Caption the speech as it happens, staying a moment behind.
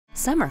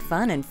Summer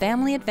fun and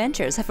family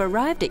adventures have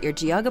arrived at your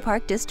Geauga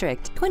Park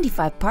District.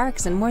 25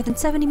 parks and more than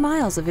 70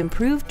 miles of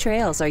improved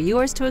trails are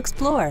yours to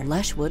explore.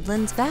 Lush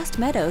woodlands, vast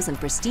meadows, and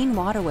pristine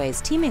waterways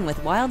teeming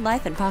with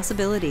wildlife and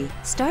possibility.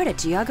 Start at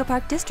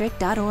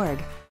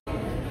geaugaparkdistrict.org.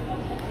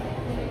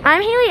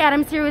 I'm Haley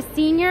Adams here with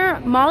senior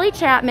Mollee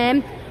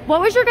Chapman.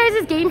 What was your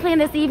guys' game plan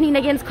this evening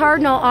against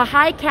Cardinal, a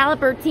high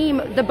caliber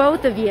team, the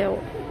both of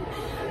you?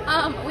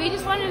 We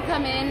just wanted to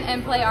come in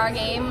and play our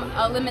game,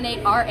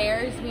 eliminate our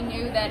errors. We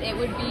knew that it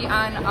would be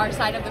on our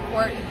side of the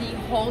court the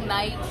whole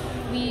night.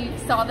 We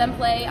saw them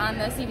play on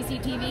the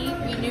CBC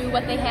TV. We knew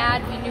what they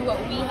had. We knew what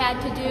we had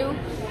to do.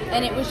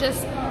 And it was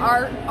just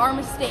our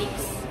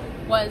mistakes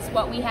was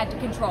what we had to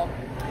control.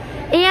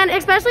 And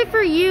especially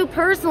for you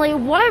personally,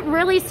 what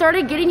really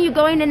started getting you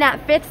going in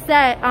that fifth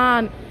set,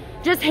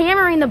 just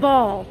hammering the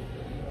ball?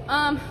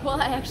 Well,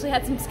 I actually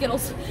had some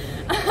Skittles.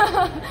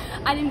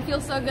 I didn't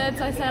feel so good,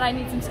 so I said I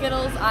need some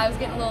Skittles. I was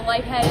getting a little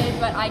lightheaded,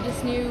 but I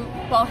just knew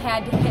ball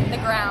had to hit the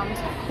ground.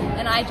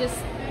 And I just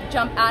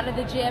jumped out of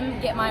the gym,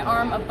 get my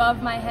arm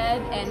above my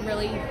head, and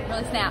really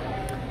snap.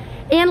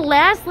 And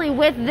lastly,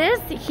 with this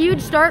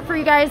huge start for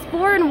you guys,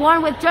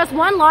 4-1 with just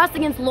one loss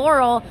against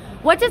Laurel,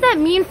 what does that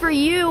mean for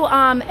you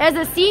as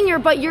a senior,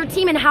 but your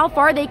team and how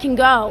far they can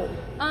go?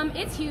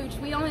 It's huge.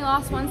 We only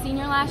lost one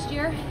senior last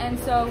year, and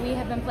so we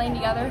have been playing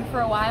together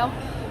for a while.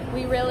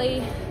 We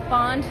really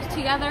bond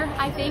together,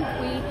 I think.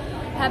 We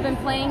have been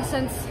playing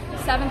since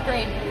 7th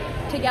grade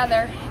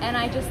together, and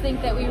I just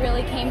think that we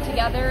really came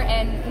together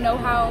and know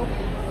how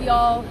we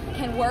all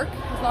can work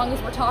as long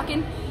as we're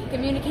talking,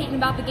 communicating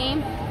about the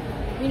game.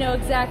 We know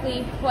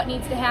exactly what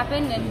needs to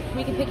happen, and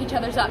we can pick each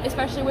other's up,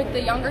 especially with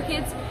the younger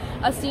kids.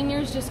 Us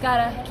seniors just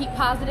gotta keep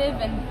positive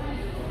and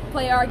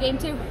play our game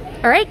too.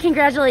 All right,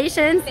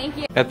 congratulations. Thank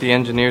you. At the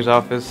engineer's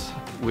office,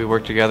 we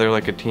work together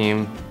like a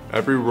team.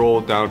 Every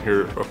role down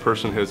here, a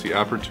person has the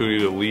opportunity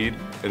to lead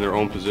in their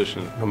own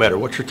position. No matter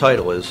what your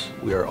title is,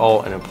 we are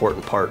all an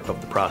important part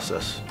of the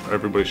process.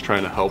 Everybody's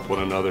trying to help one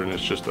another, and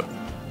it's just a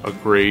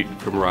great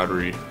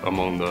camaraderie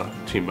among the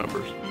team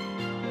members.